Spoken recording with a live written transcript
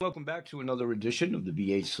Welcome back to another edition of the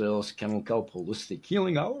BH Sales Kennel Kelp Holistic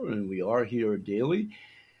Healing Hour, and we are here daily.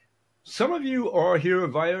 Some of you are here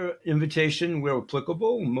via invitation where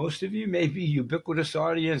applicable. Most of you may be ubiquitous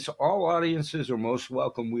audience. All audiences are most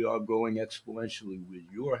welcome. We are growing exponentially with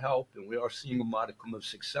your help, and we are seeing a modicum of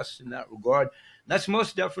success in that regard. That's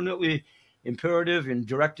most definitely imperative and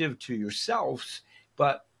directive to yourselves,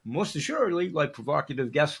 but most assuredly, like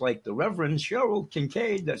provocative guests like the Reverend Cheryl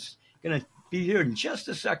Kincaid, that's going to be here in just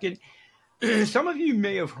a second. Some of you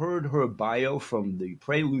may have heard her bio from the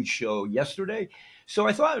Prelude show yesterday. So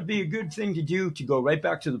I thought it'd be a good thing to do to go right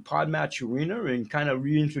back to the Podmatch Arena and kind of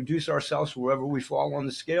reintroduce ourselves wherever we fall on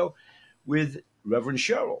the scale with Reverend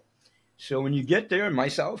Cheryl. So when you get there, and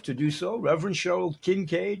myself to do so, Reverend Cheryl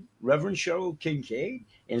Kincaid, Reverend Cheryl Kincaid,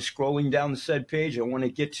 and scrolling down the said page, I want to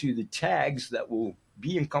get to the tags that will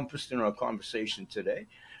be encompassed in our conversation today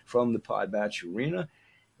from the Podmatch Arena.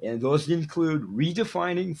 And those include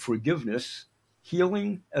redefining forgiveness,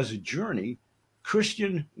 healing as a journey,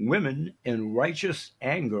 Christian women and righteous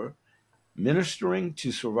anger, ministering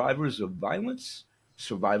to survivors of violence,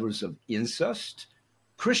 survivors of incest,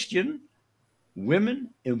 Christian women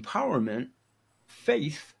empowerment,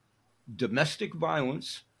 faith, domestic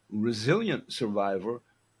violence, resilient survivor,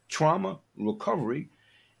 trauma recovery.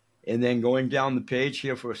 And then going down the page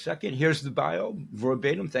here for a second, here's the bio,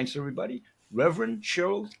 verbatim. Thanks, everybody. Reverend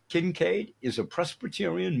Cheryl Kincaid is a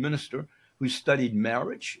Presbyterian minister who studied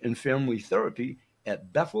marriage and family therapy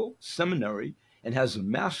at Bethel Seminary and has a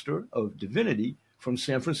Master of Divinity from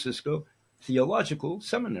San Francisco Theological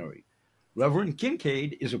Seminary. Reverend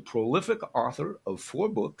Kincaid is a prolific author of 4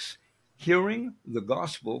 books, Hearing the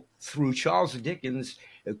Gospel Through Charles Dickens,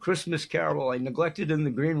 A Christmas Carol. I neglected in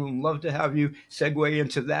the green room. Love to have you segue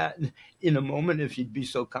into that in a moment if you'd be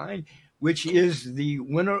so kind, which is the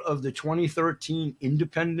winner of the 2013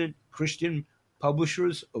 Independent Christian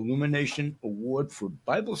Publishers Illumination Award for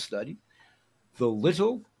Bible Study. The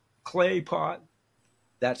Little Clay Pot,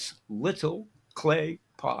 that's Little Clay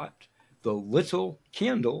Pot, The Little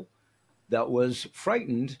Candle That Was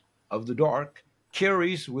Frightened of the Dark,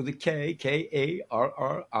 Carries with a K, Karrie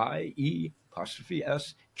apostrophe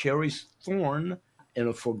S, carries thorn and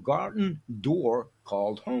a forgotten door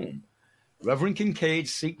called home. Reverend Kincaid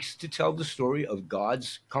seeks to tell the story of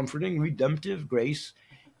God's comforting redemptive grace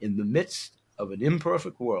in the midst of an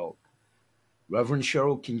imperfect world. Reverend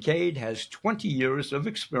Cheryl Kincaid has 20 years of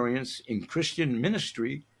experience in Christian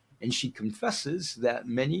ministry, and she confesses that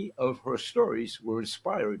many of her stories were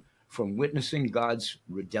inspired from witnessing God's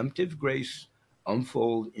redemptive grace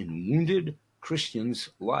unfold in wounded Christians'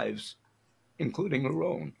 lives, including her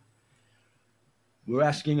own. We're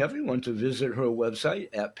asking everyone to visit her website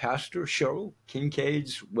at Pastor Cheryl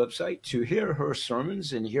Kincaid's website to hear her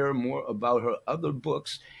sermons and hear more about her other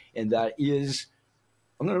books. And that is,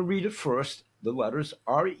 I'm going to read it first, the letters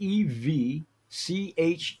REVCHERL.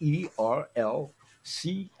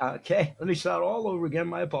 Okay, let me start all over again.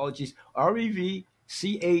 My apologies.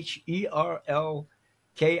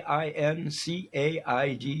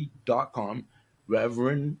 REVCHERLKINCAID.com,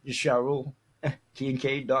 Reverend Cheryl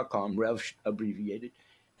Kincaid.com, Rev abbreviated.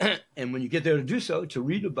 And when you get there to do so, to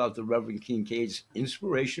read about the Reverend Kincaid's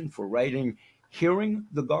inspiration for writing Hearing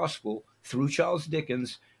the Gospel Through Charles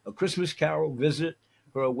Dickens, A Christmas Carol, visit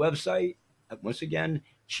her website. Once again,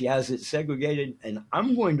 she has it segregated, and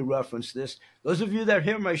I'm going to reference this. Those of you that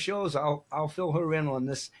hear my shows, I'll fill her in on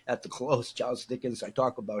this at the close. Charles Dickens, I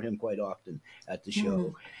talk about him quite often at the show.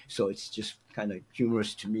 Mm-hmm. So it's just kind of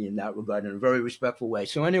humorous to me in that regard in a very respectful way.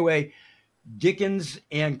 So anyway,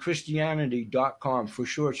 dickensandchristianity.com. For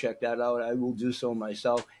sure, check that out. I will do so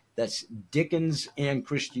myself. That's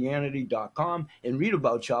dickensandchristianity.com, and read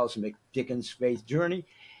about Charles Dickens' faith journey.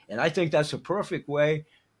 And I think that's a perfect way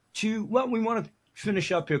to, well, we want to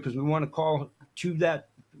finish up here because we want to call to that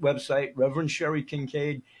website, Reverend Cheryl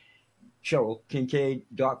Kincaid,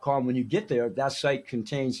 CherylKincaid.com. When you get there, that site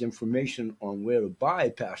contains information on where to buy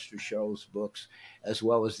Pastor Cheryl's books, as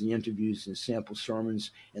well as the interviews and sample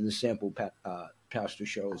sermons and the sample Pastor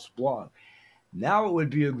Cheryl's blog. Now it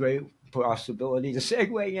would be a great possibility to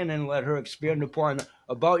segue in and let her expand upon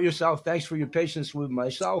about yourself. Thanks for your patience with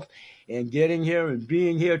myself and getting here and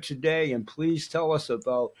being here today. And please tell us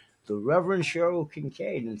about the Reverend Cheryl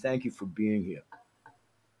Kincaid, and thank you for being here.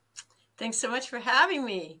 Thanks so much for having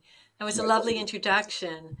me. That was a lovely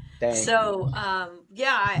introduction. Thank you.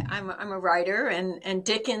 I'm a writer, and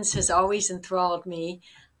Dickens has always enthralled me.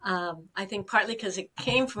 I think partly because it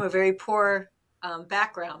came from a very poor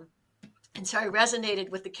background. And so I resonated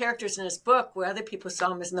with the characters in his book where other people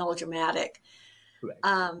saw him as melodramatic.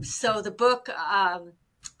 Right. So the book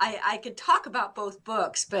I could talk about both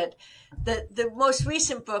books, but the most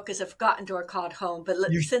recent book is A Forgotten Door Called Home. But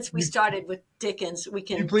You, since we you, started with Dickens, we you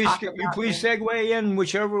can please talk you about please him. segue in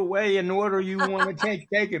whichever way in order you want to take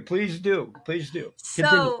it. Please do. Please do. Continue.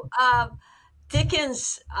 So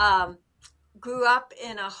Dickens grew up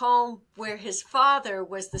in a home where his father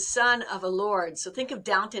was the son of a lord. So think of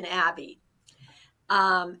Downton Abbey.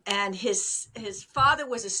 And his father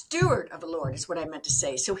was a steward of a lord, is what I meant to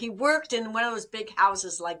say. So he worked in one of those big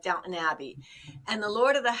houses like Downton Abbey, and the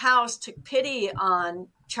lord of the house took pity on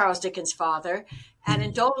Charles Dickens' father and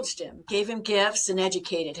indulged him, gave him gifts, and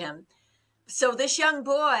educated him. So this young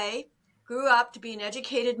boy grew up to be an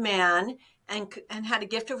educated man and had a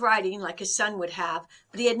gift of writing like his son would have,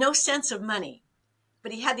 but he had no sense of money.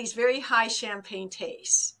 But he had these very high champagne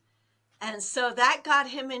tastes, and so that got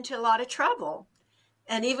him into a lot of trouble.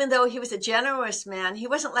 And even though he was a generous man, he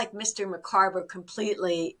wasn't like Mr. Micawber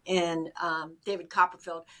completely in David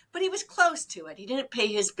Copperfield, but he was close to it. He didn't pay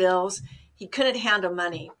his bills. He couldn't handle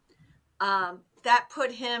money. That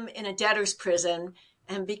put him in a debtor's prison.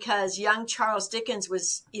 And because young Charles Dickens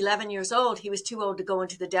was 11 years old, he was too old to go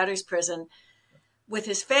into the debtor's prison with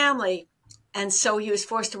his family. And so he was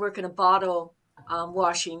forced to work in a bottle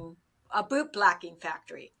washing, a boot blacking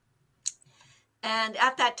factory. And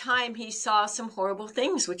at that time, he saw some horrible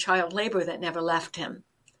things with child labor that never left him.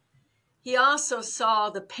 He also saw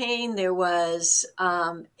the pain there was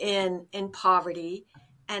in poverty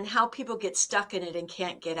and how people get stuck in it and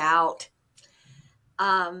can't get out.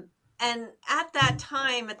 And at that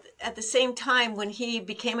time, at the same time, when he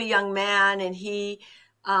became a young man and he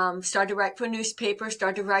started to write for a newspaper,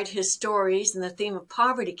 started to write his stories, and the theme of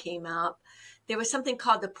poverty came up, there was something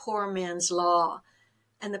called the Poor Man's Law.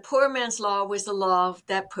 And the Poor Man's Law was the law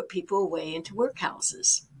that put people away into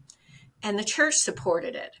workhouses. And the church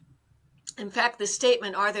supported it. In fact, the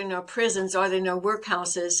statement, "Are there no prisons? Are there no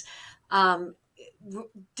workhouses?"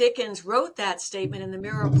 Dickens wrote that statement in the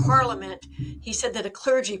Mirror of Parliament. He said that a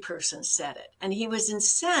clergy person said it, and he was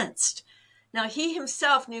incensed. Now, he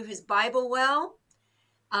himself knew his Bible well.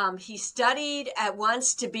 He studied at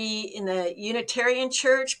once to be in the Unitarian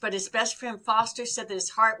Church, but his best friend Foster said that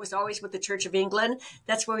his heart was always with the Church of England.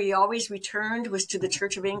 That's where he always returned, was to the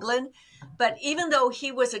Church of England. But even though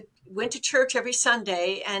he went to church every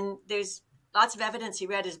Sunday, and there's lots of evidence he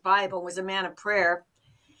read his Bible, was a man of prayer,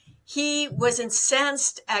 he was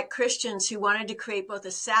incensed at Christians who wanted to create both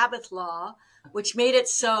a Sabbath law, which made it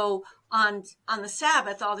so on the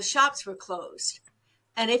Sabbath all the shops were closed.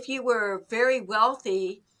 And if you were very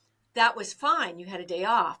wealthy, that was fine. You had a day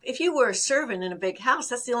off. If you were a servant in a big house,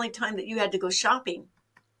 that's the only time that you had to go shopping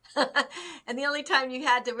and the only time you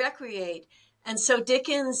had to recreate. And so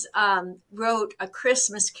Dickens wrote A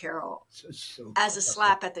Christmas Carol as a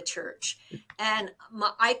slap at the church. And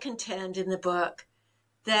I contend in the book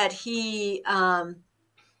that he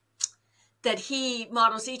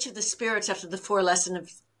models each of the spirits after the four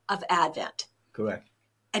lessons of Advent. Correct.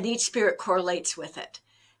 And each spirit correlates with it.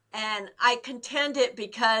 And I contend it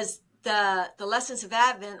because the lessons of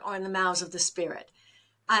Advent are in the mouths of the Spirit.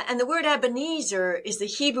 And the word Ebenezer is the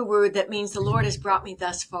Hebrew word that means the Lord has brought me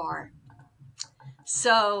thus far.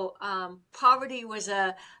 So poverty was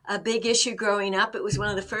a big issue growing up. It was one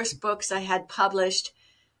of the first books I had published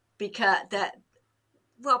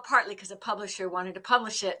partly because a publisher wanted to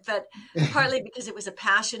publish it, but partly because it was a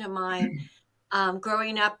passion of mine.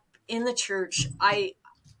 Growing up in the church,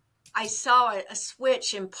 I saw a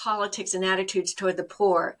switch in politics and attitudes toward the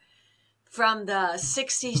poor from the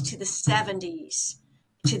 60s to the 70s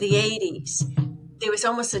to the 80s. There was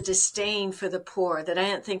almost a disdain for the poor that I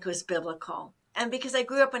didn't think was biblical. And because I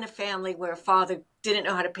grew up in a family where a father didn't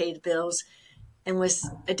know how to pay the bills and was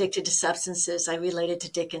addicted to substances, I related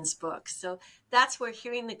to Dickens' books. So that's where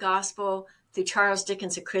hearing the gospel through Charles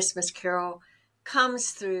Dickens' A Christmas Carol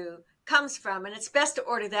comes from. And it's best to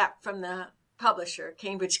order that from the publisher,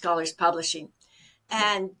 Cambridge Scholars Publishing.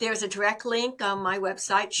 And there's a direct link on my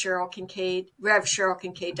website, Cheryl Kincaid,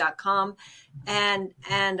 RevCherylKincaid.com, and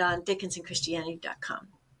on DickensandChristianity.com.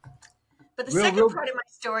 But the second part of my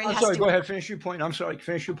story I'm has sorry, to... Go ahead, finish your point. I'm sorry,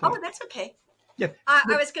 finish your point. Oh, that's okay. Yeah. I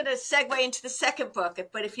was going to segue into the second book,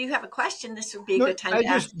 but if you have a question, this would be a good time to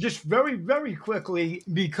ask. Just very, very quickly,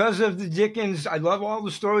 because of the Dickens, I love all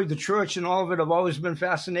the story, the church and all of it. I've always been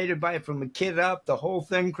fascinated by it from a kid up, the whole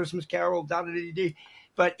thing, Christmas Carol, da-da-da-da.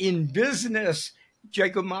 But in business,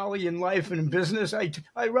 Jacob Marley in life and in business, I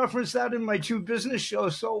reference that in my two business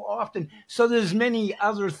shows so often. So there's many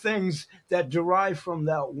other things that derive from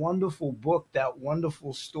that wonderful book, that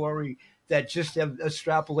wonderful story that just have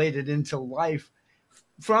extrapolated into life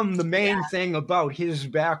from the main thing about his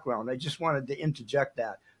background. I just wanted to interject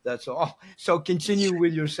that. That's all. So continue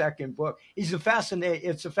with your second book. It's a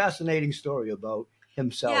fascinating story about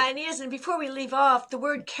himself. Yeah, and he is. And before we leave off, the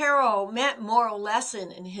word carol meant moral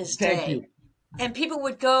lesson in his Thank day. you. And people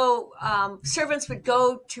would go, servants would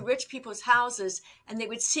go to rich people's houses and they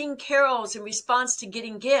would sing carols in response to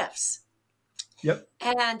getting gifts. Yep.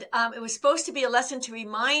 And it was supposed to be a lesson to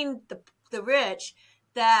remind the rich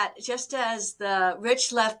that just as the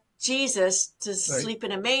rich left Jesus to sleep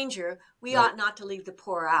in a manger, we ought not to leave the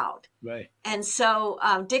poor out. Right. And so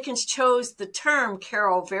Dickens chose the term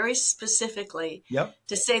carol very specifically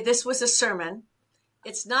to say this was a sermon.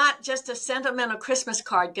 It's not just a sentimental Christmas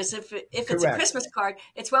card, because if it's a Christmas card,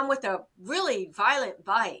 it's one with a really violent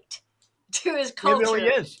bite to his culture. It really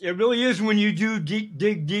is. It really is when you do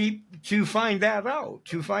dig deep to find that out.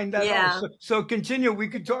 So continue. We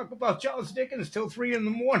could talk about Charles Dickens till 3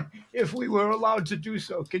 a.m. if we were allowed to do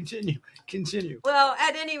so. Continue. Well,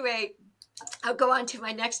 at any rate, I'll go on to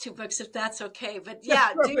my next two books if that's okay. But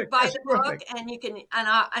yeah, do buy the book, and you can.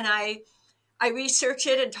 And I research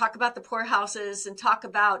it and talk about the poorhouses and talk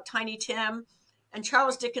about Tiny Tim and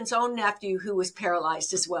Charles Dickens' own nephew who was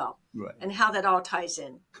paralyzed as well, and how that all ties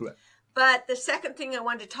in. Correct. But the second thing I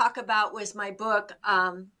wanted to talk about was my book,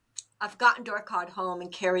 I've Gotten Dorcard Home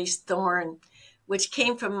and Carries Thorn, which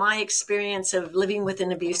came from my experience of living with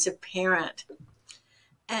an abusive parent.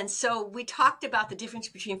 And so we talked about the difference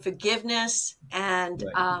between forgiveness and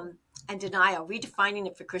denial, redefining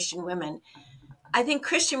it for Christian women. I think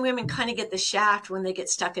Christian women kind of get the shaft when they get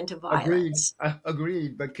stuck into violence.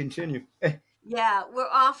 Agreed, but continue. Yeah, they're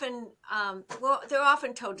often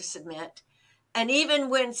told to submit. And even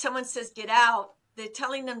when someone says get out, they're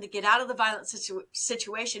telling them to get out of the violent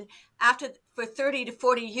situation for 30 to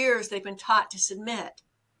 40 years, they've been taught to submit.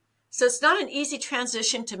 So it's not an easy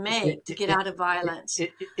transition to make to get out of violence.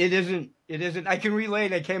 It isn't. I can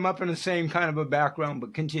relate. I came up in the same kind of a background,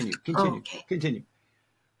 but continue.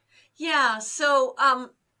 Yeah. So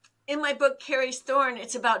in my book, Carries Thorn,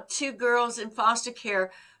 it's about two girls in foster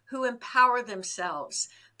care who empower themselves.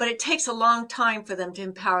 But it takes a long time for them to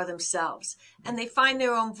empower themselves. And they find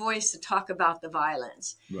their own voice to talk about the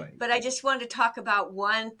violence. Right. But I just wanted to talk about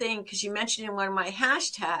one thing, because you mentioned in one of my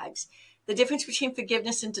hashtags, the difference between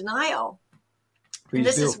forgiveness and denial. And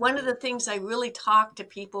this is one of the things I really talk to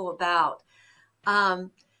people about.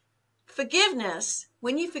 Forgiveness,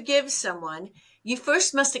 when you forgive someone, you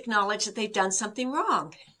first must acknowledge that they've done something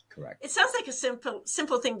wrong. Correct. It sounds like a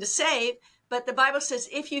simple thing to say, but the Bible says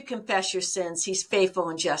if you confess your sins, he's faithful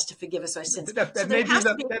and just to forgive us our sins.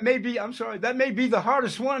 That may be the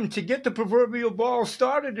hardest one to get the proverbial ball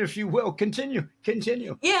started, if you will. Continue.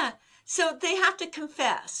 Yeah. So they have to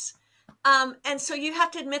confess. And so you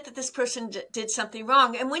have to admit that this person did something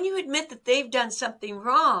wrong. And when you admit that they've done something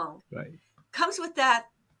wrong, comes with that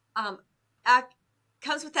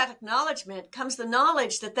acknowledgement, comes the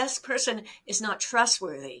knowledge that this person is not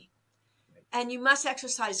trustworthy. And you must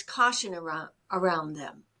exercise caution around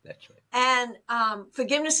them. That's right. And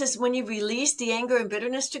forgiveness is when you release the anger and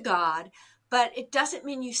bitterness to God, but it doesn't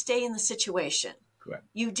mean you stay in the situation. Correct.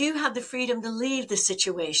 You do have the freedom to leave the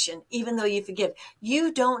situation, even though you forgive.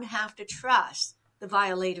 You don't have to trust the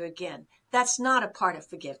violator again. That's not a part of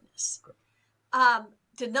forgiveness.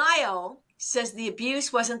 Denial says the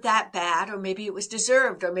abuse wasn't that bad, or maybe it was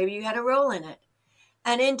deserved, or maybe you had a role in it.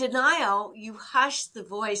 And in denial, you hush the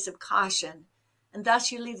voice of caution, and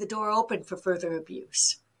thus you leave the door open for further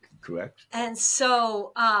abuse. Correct. And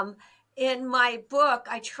so in my book,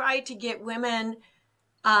 I try to get women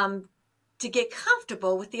to get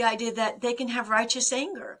comfortable with the idea that they can have righteous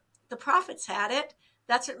anger. The prophets had it.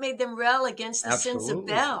 That's what made them rail against the sins of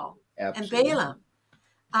Baal and Balaam.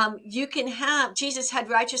 Jesus had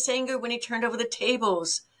righteous anger when he turned over the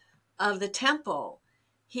tables of the temple.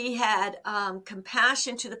 He had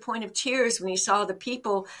compassion to the point of tears when he saw the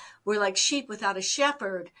people were like sheep without a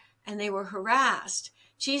shepherd and they were harassed.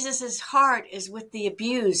 Jesus' heart is with the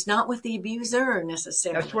abused, not with the abuser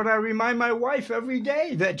necessarily. That's what I remind my wife every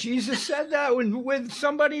day, that Jesus said that when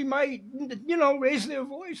somebody might, raise their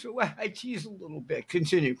voice. So I tease a little bit.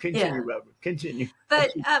 Continue, Reverend. Continue.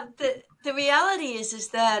 But the reality is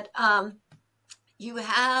that you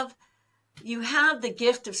have the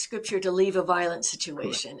gift of Scripture to leave a violent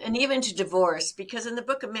situation. Correct. And even to divorce, because in the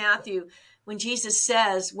book of Matthew, when Jesus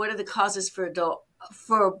says, what are the causes for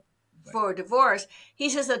divorce, he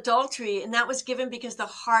says adultery, and that was given because the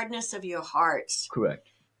hardness of your hearts. Correct.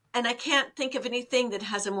 And I can't think of anything that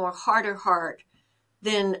has a more harder heart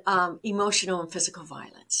than emotional and physical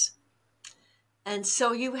violence. And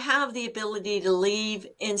so you have the ability to leave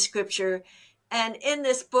in Scripture. And in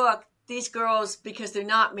this book, these girls, because they're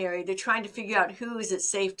not married, they're trying to figure out who is it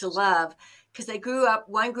safe to love. because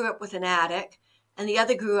one grew up with an addict and the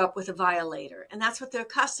other grew up with a violator. And that's what they're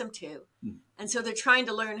accustomed to. And so they're trying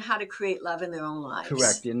to learn how to create love in their own lives.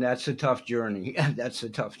 Correct, and that's a tough journey. That's a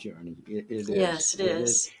tough journey. It is. Yes, it It is.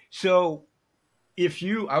 is. So,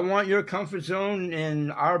 I want your comfort zone,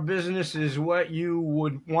 and our business is what you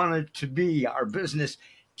would want it to be. Our business.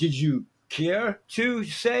 Did you care to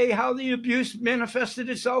say how the abuse manifested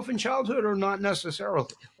itself in childhood, or not necessarily,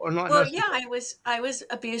 or not Well, yeah, necessarily? I was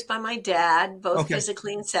abused by my dad, both Okay.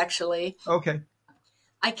 physically and sexually. Okay.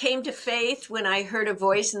 I came to faith when I heard a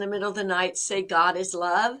voice in the middle of the night say, God is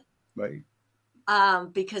love, Right.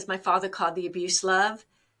 because my father called the abuse love.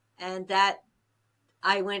 And that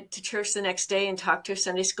I went to church the next day and talked to a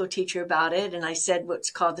Sunday school teacher about it. And I said what's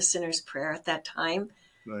called the sinner's prayer at that time.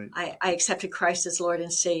 Right. I accepted Christ as Lord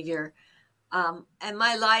and Savior. And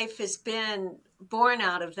my life has been born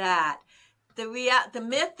out of that. The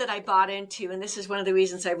myth that I bought into, and this is one of the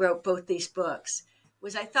reasons I wrote both these books,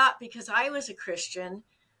 was I thought because I was a Christian,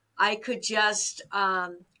 I could just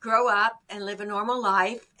grow up and live a normal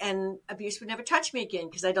life and abuse would never touch me again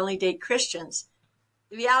because I'd only date Christians.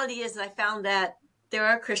 The reality is that I found that there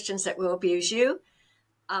are Christians that will abuse you.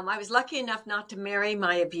 I was lucky enough not to marry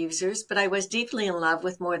my abusers, but I was deeply in love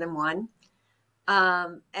with more than one.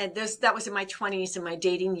 That was in my 20s and my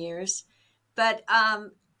dating years. But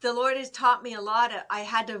the Lord has taught me a lot. I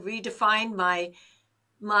had to redefine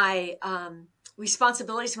my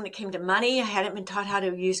responsibilities when it came to money. I hadn't been taught how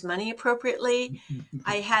to use money appropriately.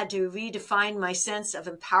 I had to redefine my sense of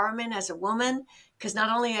empowerment as a woman, because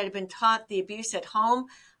not only had I been taught the abuse at home,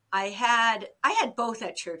 I had both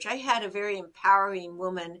at church. I had a very empowering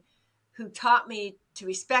woman who taught me to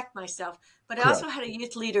respect myself, but I also Correct. had a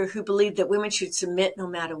youth leader who believed that women should submit no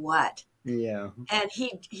matter what. Yeah. And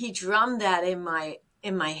he drummed that in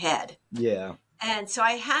my head. Yeah. And so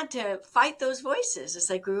I had to fight those voices as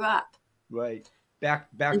I grew up. Right. Back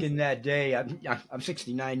in that day, I'm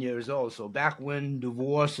 69 years old. So back when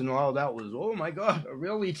divorce and all that was, oh my God, a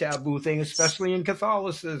really taboo thing, especially in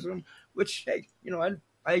Catholicism. Which, hey,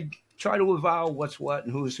 I try to avow what's what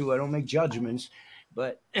and who's who. I don't make judgments,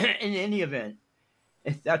 but in any event,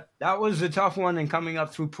 that was a tough one. And coming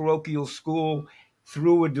up through parochial school,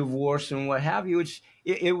 through a divorce and what have you,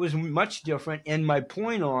 it was much different. And my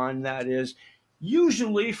point on that is,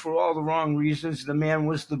 usually for all the wrong reasons, the man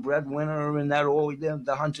was the breadwinner and that old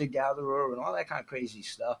the hunter gatherer and all that kind of crazy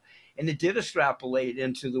stuff. And it did extrapolate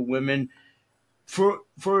into the women for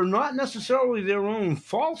not necessarily their own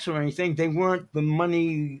faults or anything. They weren't the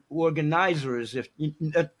money organizers,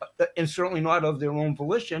 and certainly not of their own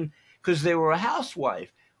volition, because they were a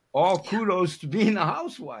housewife. All kudos to being a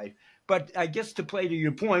housewife. But I guess, to play to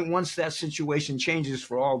your point, once that situation changes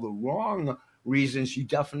for all the wrong reasons, you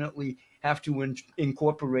definitely have to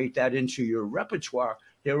incorporate that into your repertoire.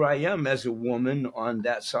 Here I am as a woman on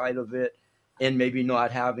that side of it, and maybe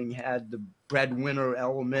not having had the breadwinner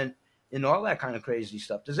element and all that kind of crazy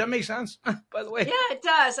stuff. Does that make sense? By the way, Yeah, it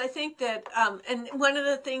does. I think that, and one of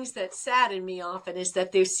the things that saddened me often is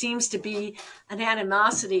that there seems to be an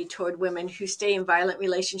animosity toward women who stay in violent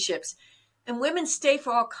relationships. And women stay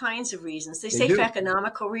for all kinds of reasons. They they stay for do.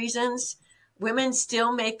 economical reasons. Women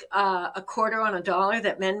still make a quarter on a dollar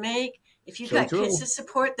that men make. If you've So got kids to true.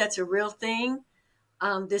 support, that's a real thing.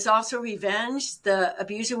 There's also revenge. The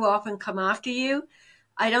abuser will often come after you.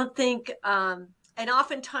 I don't think, and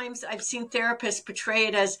oftentimes I've seen therapists portray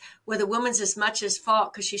it as where the woman's as much as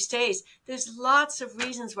fault because she stays. There's lots of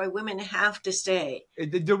reasons why women have to stay.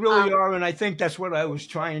 There really Um, are, and I think that's what I was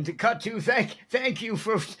trying to cut to. Thank you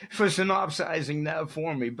for synopsizing that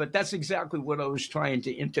for me. But that's exactly what I was trying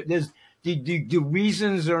to. There's the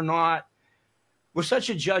reasons are not. We're such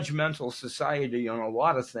a judgmental society on a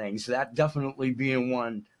lot of things. That definitely being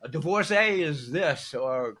one. A divorcee is this,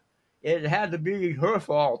 or it had to be her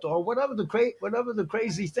fault, or whatever the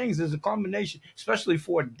crazy things. There's a combination, especially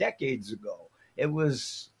 4 decades ago. It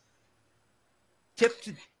was tipped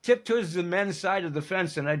tipped towards the men's side of the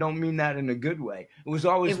fence, and I don't mean that in a good way. It was it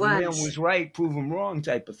always the man was. was right, prove him wrong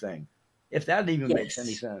type of thing. If that even makes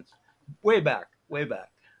any Yes. sense. Way back, way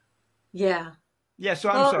back. Yeah. Yeah, so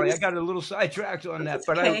I'm Well, sorry, I got a little sidetracked on that, it's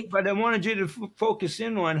but I okay. but I wanted you to focus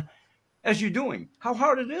in on, as you're doing, how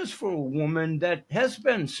hard it is for a woman that has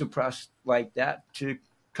been suppressed like that to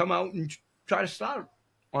come out and try to start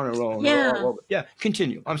on her own. Yeah. Yeah,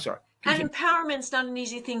 continue. I'm sorry. And Continue. empowerment's not an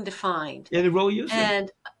easy thing to find. Yeah, it really isn't.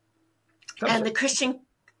 And I'm the sorry. Christian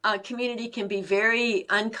community can be very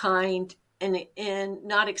unkind in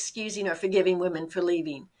not excusing or forgiving women for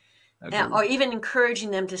leaving, or Agreed. even encouraging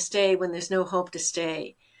them to stay when there's no hope to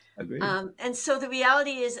stay. Agreed. And so the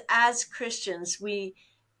reality is, as Christians,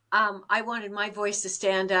 I wanted my voice to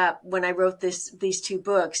stand up when I wrote these two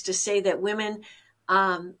books to say that women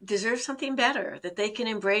deserve something better, that they can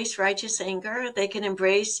embrace righteous anger, they can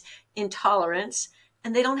embrace intolerance,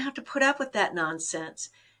 and they don't have to put up with that nonsense.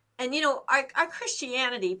 And, our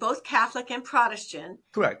Christianity, both Catholic and Protestant,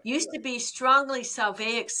 Correct. used to be strongly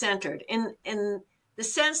salvific centered in the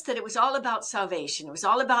sense that it was all about salvation. It was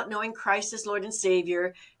all about knowing Christ as Lord and Savior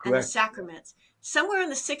and the Correct. sacraments. Somewhere in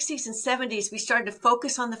the 60s and 70s, we started to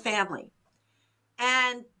focus on the family.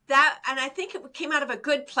 And I think it came out of a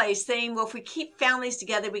good place saying, well, if we keep families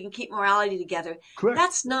together, we can keep morality together. Correct.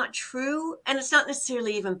 That's not true. And it's not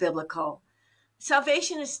necessarily even biblical.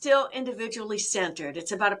 Salvation is still individually centered.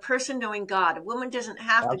 It's about a person knowing God. A woman doesn't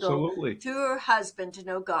have to go Absolutely. through her husband to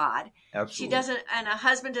know God. She Absolutely. doesn't, and a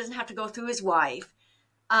husband doesn't have to go through his wife.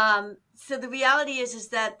 So the reality is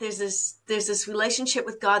that there's this relationship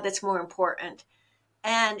with God that's more important.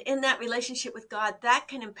 And in that relationship with God, that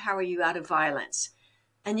can empower you out of violence,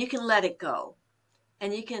 and you can let it go.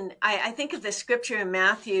 And you can, I think of the scripture in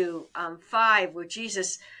Matthew 5, in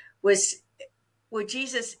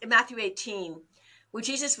Matthew 18, where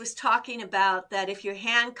Jesus was talking about that if your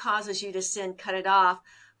hand causes you to sin, cut it off.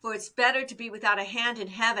 For it's better to be without a hand in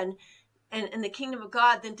heaven and in the kingdom of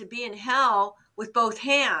God than to be in hell with both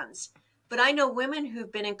hands. But I know women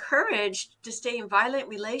who've been encouraged to stay in violent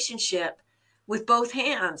relationship with both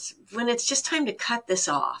hands when it's just time to cut this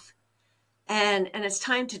off. And it's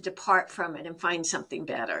time to depart from it and find something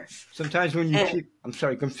better. Sometimes when And, I'm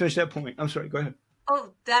sorry, can finish that point. I'm sorry, go ahead.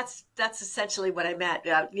 oh, that's essentially what I meant.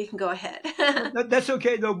 You can go ahead. That's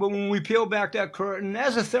okay though, but when we peel back that curtain,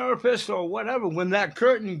 as a therapist or whatever, when that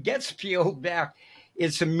curtain gets peeled back,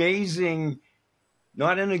 it's amazing,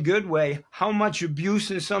 not in a good way, how much abuse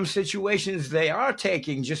in some situations they are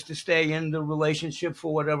taking just to stay in the relationship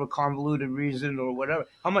for whatever convoluted reason or whatever.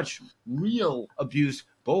 How much real abuse,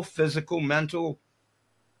 both physical, mental,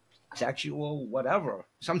 sexual, whatever.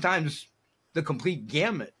 Sometimes the complete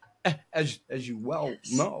gamut, as you well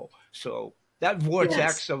Yes. know. So that Yes.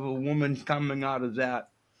 vortex of a woman coming out of that,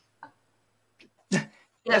 Yeah,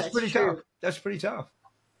 that's that's pretty tough. true. That's pretty tough.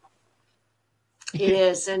 It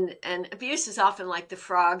is. And abuse is often like the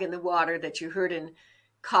frog in the water that you heard in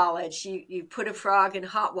college. You put a frog in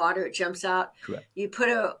hot water, it jumps out. Correct. You put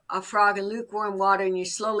a frog in lukewarm water and you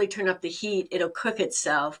slowly turn up the heat, it'll cook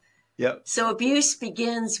itself. Yep. So abuse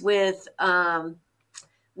begins with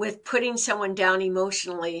putting someone down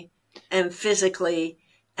emotionally and physically,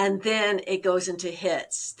 and then it goes into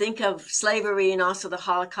hits. Think of slavery and also the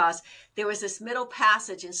Holocaust. There was this middle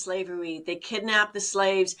passage in slavery. They kidnapped the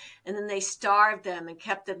slaves and then they starved them and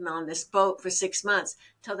kept them on this boat for 6 months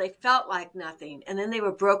till they felt like nothing. And then they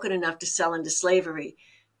were broken enough to sell into slavery.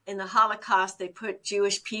 In the Holocaust, they put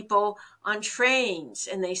Jewish people on trains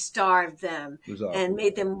and they starved them It was and awful.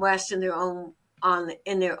 made them rest in their own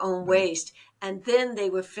Right. waste. And then they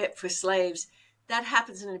were fit for slaves. That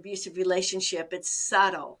happens in an abusive relationship. It's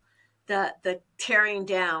subtle. The tearing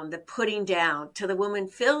down, the putting down till the woman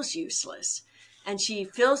feels useless and she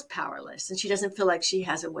feels powerless and she doesn't feel like she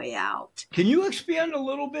has a way out. Can you expand a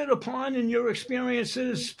little bit upon, in your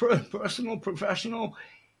experiences, personal, professional,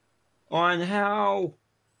 on how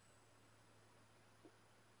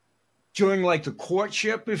during like the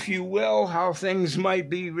courtship, if you will, how things might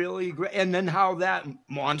be really great, and then how that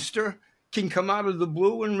monster can come out of the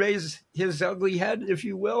blue and raise his ugly head, if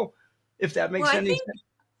you will, if that Well, makes I any think sense.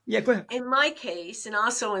 Yeah, go ahead. in my case, and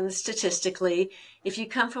also in statistically, if you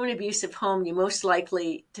come from an abusive home, you're most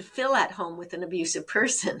likely to feel at home with an abusive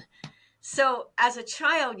person. So as a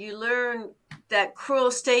child, you learn that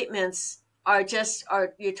cruel statements are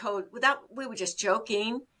you're told without we were just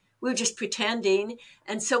joking, we were just pretending.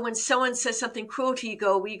 And so when someone says something cruel to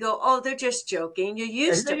you, we go, oh, they're just joking. You're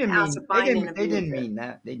used They to didn't mean. They pacifying an didn't. They didn't abuser. mean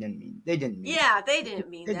that. They didn't mean. They didn't mean that. Yeah, they didn't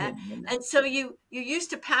mean They that. didn't mean that. And so you're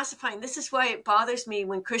used to pacifying. This is why it bothers me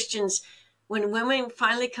when women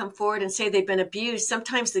finally come forward and say they've been abused.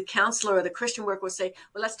 Sometimes the counselor or the Christian worker will say,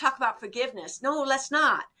 well, let's talk about forgiveness. No, let's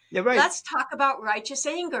not. Yeah, right. Let's talk about righteous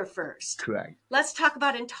anger first. Correct. Let's talk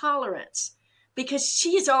about intolerance, because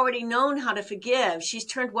she's already known how to forgive. She's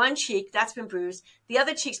turned one cheek, that's been bruised. The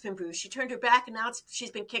other cheek's been bruised. She turned her back, and now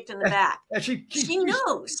she's been kicked in the back. She, She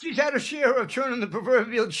knows. she's had a share of turning the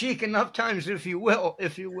proverbial cheek enough times, if you will.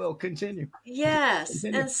 If you will, continue. Yes.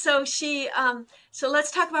 Continue. And so so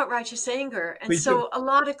let's talk about righteous anger. And Please do. so a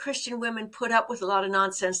lot of Christian women put up with a lot of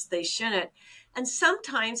nonsense they shouldn't. And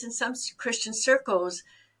sometimes in some Christian circles,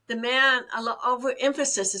 the man,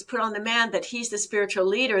 overemphasis is put on the man that he's the spiritual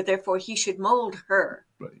leader, therefore he should mold her.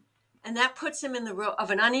 Right. And that puts him in the role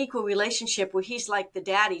of an unequal relationship where he's like the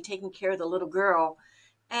daddy taking care of the little girl.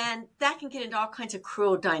 And that can get into all kinds of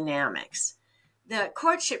cruel dynamics. The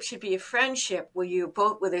courtship should be a friendship where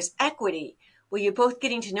there's equity, where you're both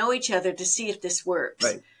getting to know each other to see if this works.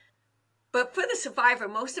 Right. But for the survivor,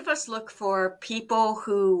 most of us look for people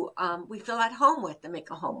who we feel at home with, to make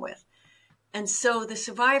a home with. And so the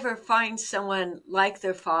survivor finds someone like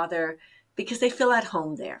their father because they feel at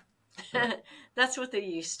home there. Right. That's what they're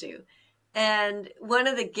used to. And one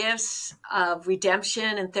of the gifts of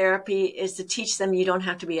redemption and therapy is to teach them you don't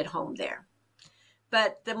have to be at home there.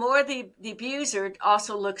 But the more the abuser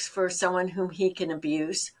also looks for someone whom he can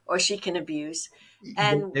abuse or she can abuse.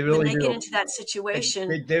 And They when really they get do. into that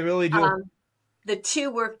situation, They really do. The two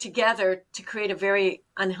work together to create a very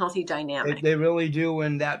unhealthy dynamic. They really do,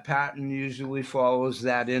 and that pattern usually follows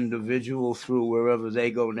that individual through wherever they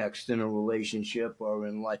go next in a relationship or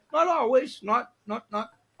in life. Not always, not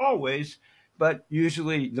always, but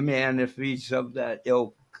usually the man, if he's of that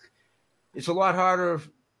ilk, it's a lot harder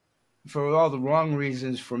for all the wrong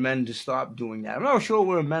reasons for men to stop doing that. I'm not sure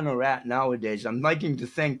where men are at nowadays. I'm liking to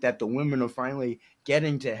think that the women are finally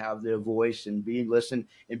getting to have their voice and be listened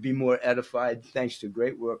and be more edified thanks to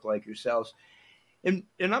great work like yourselves. And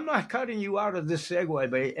I'm not cutting you out of this segue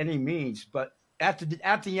by any means, but at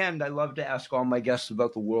the end, I love to ask all my guests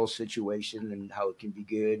about the world situation and how it can be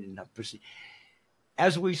good and how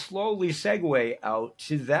as we slowly segue out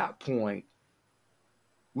to that point,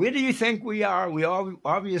 where do you think we are? We all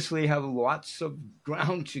obviously have lots of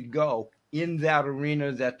ground to go in that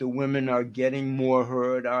arena that the women are getting more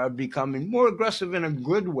heard, are becoming more aggressive in a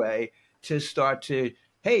good way to start to,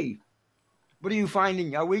 hey, what are you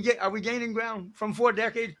finding? Are we gaining ground from 4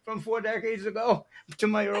 decades ago to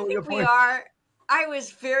my I earlier think we point? are. I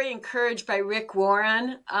was very encouraged by Rick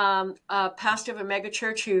Warren, a pastor of a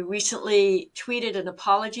megachurch who recently tweeted an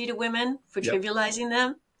apology to women for Yep, trivializing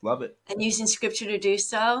them love it, and using scripture to do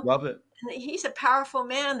so. love it. And he's a powerful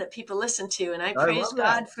man that people listen to, and I I praise love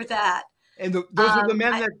that. God for that. And those are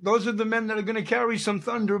the men that are going to carry some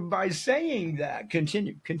thunder by saying that.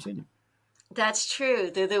 Continue. That's true.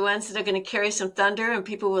 They're the ones that are going to carry some thunder, and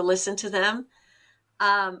people will listen to them.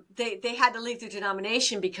 They had to leave their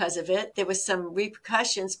denomination because of it. There was some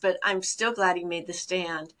repercussions, but I'm still glad he made the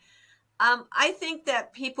stand. I think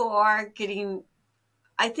that people are getting.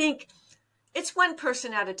 I think it's one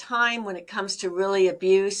person at a time when it comes to really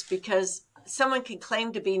abuse, because someone can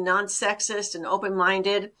claim to be non-sexist and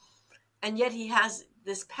open-minded, and yet he has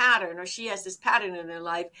this pattern or she has this pattern in their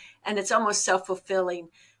life, and it's almost self-fulfilling.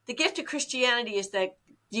 The gift of Christianity is that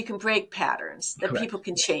you can break patterns, that Correct. people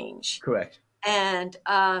can change. Correct. And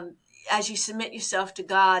as you submit yourself to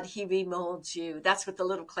God, he remolds you. That's what the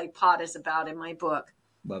little clay pot is about in my book.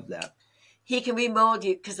 Love that. He can remold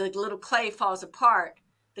you because the little clay falls apart.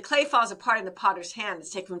 The clay falls apart in the potter's hand. It's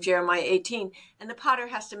taken from Jeremiah 18. And the potter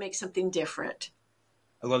has to make something different.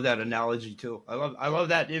 I love that analogy too. I love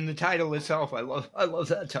that in the title itself. I love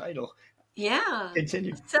that title. Yeah.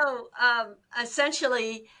 Continue. So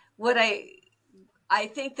essentially, what I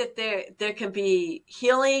think that there can be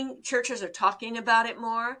healing. Churches are talking about it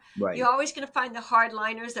more. Right. You're always going to find the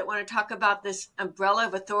hardliners that want to talk about this umbrella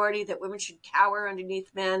of authority that women should cower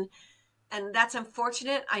underneath men. And that's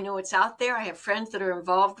unfortunate. I know it's out there. I have friends that are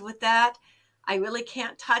involved with that. I really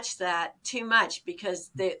can't touch that too much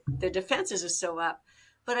because the defenses are so up.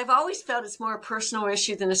 But I've always felt it's more a personal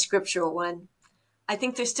issue than a scriptural one. I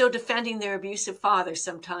think they're still defending their abusive father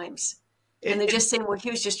sometimes. And And, they're and, just saying, well, he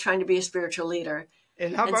was just trying to be a spiritual leader.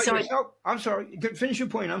 and how And about so yourself? I'm sorry. Finish your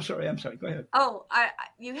point. I'm sorry. Go ahead.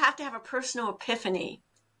 you have to have a personal epiphany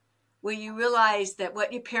where you realize that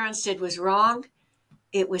what your parents did was wrong.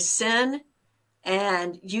 It was sin,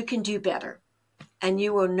 and you can do better. And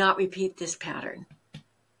you will not repeat this pattern.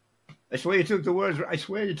 I swear you took the words. I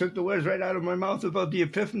swear you took the words right out of my mouth about the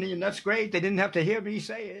epiphany, and that's great. They didn't have to hear me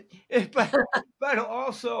say it, but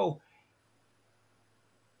also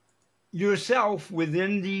yourself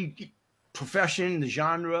within the profession, the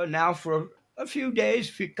genre. Now for a few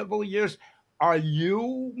days, a couple of years, are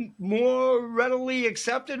you more readily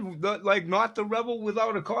accepted? Like not the rebel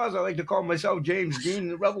without a cause. I like to call myself James Dean,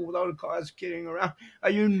 the rebel without a cause, kidding around.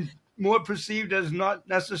 Are you more perceived as not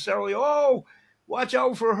necessarily, oh, watch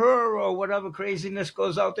out for her or whatever craziness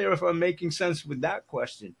goes out there, if I'm making sense with that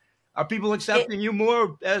question? Are people It, accepting you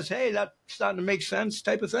more as, hey, that's starting to make sense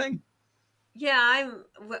type of thing? yeah, I'm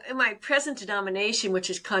in my present denomination, which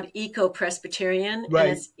is called Eco-Presbyterian, and Right.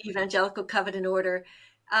 it's Evangelical Covenant Order.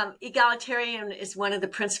 Egalitarian is one of the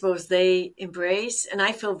principles they embrace, and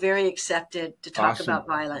I feel very accepted to talk Awesome. about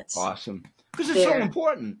violence Awesome. Because it's so there.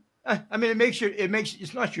 important. I mean,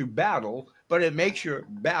 it's not your battle, but it makes your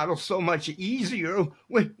battle so much easier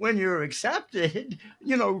when you're accepted.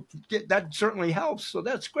 That certainly helps. So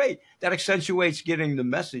that's great. That accentuates getting the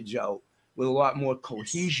message out with a lot more Yes.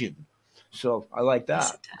 cohesion. So I like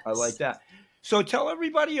Yes, that. it I like does. that. So tell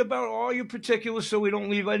everybody about all your particulars so we don't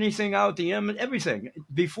leave anything out, the M and everything,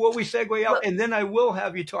 before we segue out. Well, And then I will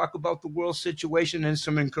have you talk about the world situation and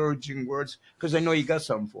some encouraging words because I know you got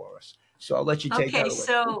some for us. So I'll let you take okay, that away.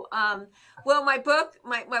 so well, my book,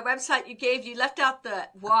 my website you left out the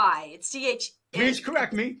Y. It's CH. Please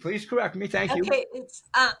correct me. Please correct me. Thank you. Okay, it's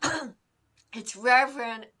it's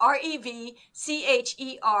Reverend REVCHERYL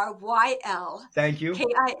Thank you.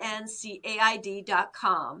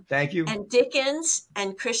 KINCAID.com Thank you. and Dickens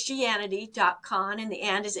and Christianity.com, and the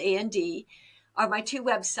and is AND, are my two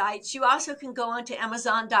websites. You also can go onto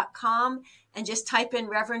Amazon.com and just type in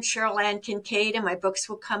Reverend Cheryl Ann Kincaid and my books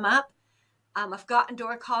will come up. A Forgotten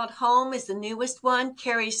Door Called Home is the newest one.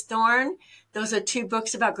 Carrie's Thorn. Those are two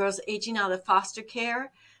books about girls aging out of foster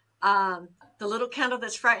care. The Little Candle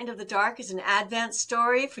That's Frightened of the Dark is an Advent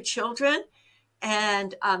story for children.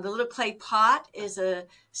 And The Little Clay Pot is a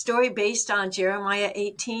story based on Jeremiah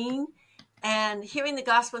 18. And Hearing the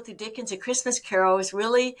Gospel Through Dickens, A Christmas Carol, is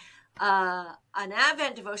really an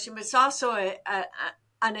Advent devotion, but it's also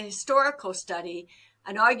an historical study,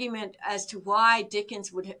 an argument as to why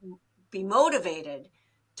Dickens would be motivated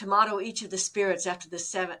to model each of the spirits after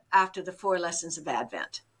the four lessons of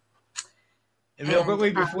Advent. And real And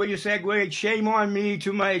quickly, before you segue, shame on me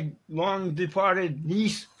to my long departed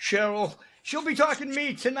niece, Cheryl. She'll be talking to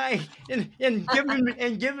me tonight and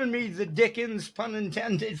giving me the Dickens, pun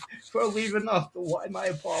intended, for leaving off the Y. My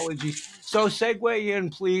apologies. So segue in,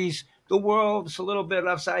 please. The world's a little bit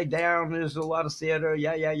upside down. There's a lot of theater.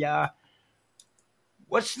 Yeah.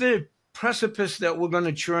 What's the precipice that we're going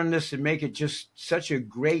to churn this and make it just such a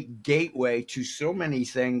great gateway to so many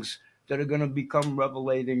things that are going to become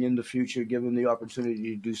revelating in the future, given the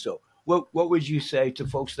opportunity to do so? What would you say to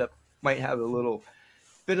folks that might have a little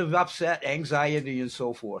bit of upset, anxiety, and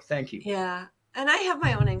so forth? Thank you. yeah, and I have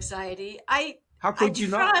my own anxiety. How I could you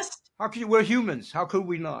not? trust. How could you? We're humans. How could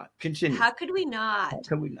we not? Continue. How could we How not?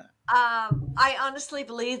 could we not? I honestly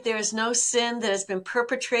believe there is no sin that has been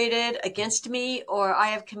perpetrated against me or I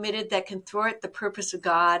have committed that can thwart the purpose of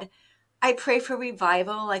God. I pray for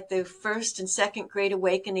revival, like the first and second Great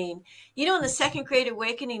Awakening. In the second Great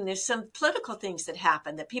Awakening, there's some political things that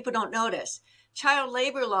happen that people don't notice. Child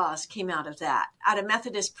labor laws came out of that, out of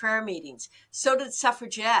Methodist prayer meetings. So did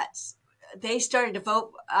suffragettes. They started to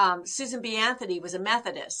vote. Susan B. Anthony was a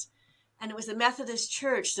Methodist, and it was the Methodist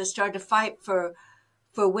Church that started to fight for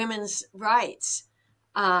women's rights.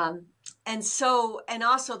 And also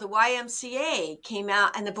the YMCA came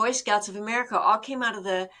out, and the Boy Scouts of America all came out of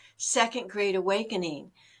the Second Great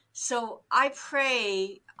Awakening. So I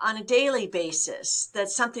pray on a daily basis that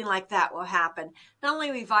something like that will happen. Not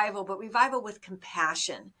only revival, but revival with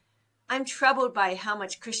compassion. I'm troubled by how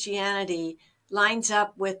much Christianity lines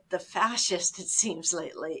up with the fascist, it seems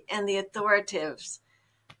lately, and the authoritatives.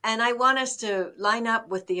 And I want us to line up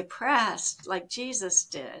with the oppressed like Jesus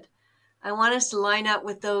did. I want us to line up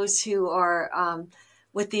with those who are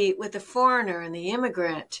with the foreigner and the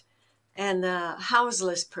immigrant and the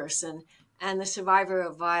houseless person and the survivor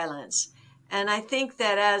of violence. And I think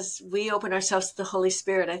that as we open ourselves to the Holy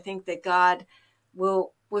Spirit, I think that God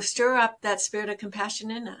will stir up that spirit of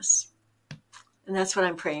compassion in us. And that's what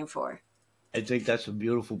I'm praying for. I think that's a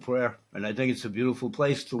beautiful prayer, and I think it's a beautiful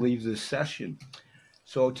place to leave this session.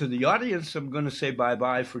 So, to the audience, I'm going to say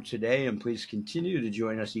bye-bye for today, and please continue to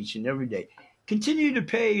join us each and every day. Continue to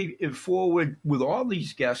pay it forward with all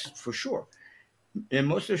these guests for sure, and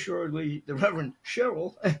most assuredly, the Reverend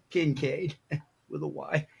Cheryl Kincaid with a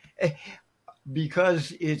Y,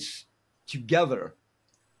 because it's together,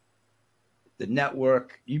 the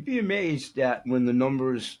network. You'd be amazed that when the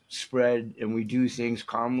numbers spread and we do things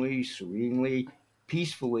calmly, serenely,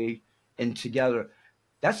 peacefully, and together,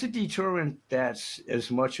 that's a deterrent that's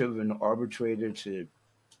as much of an arbitrator to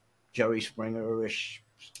Jerry Springer-ish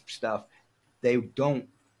stuff. They don't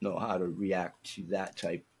know how to react to that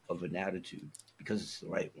type of an attitude because it's the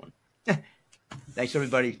right one. Thanks,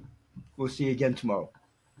 everybody. We'll see you again tomorrow.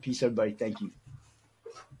 Peace, everybody. Thank you.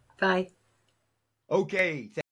 Bye. Okay.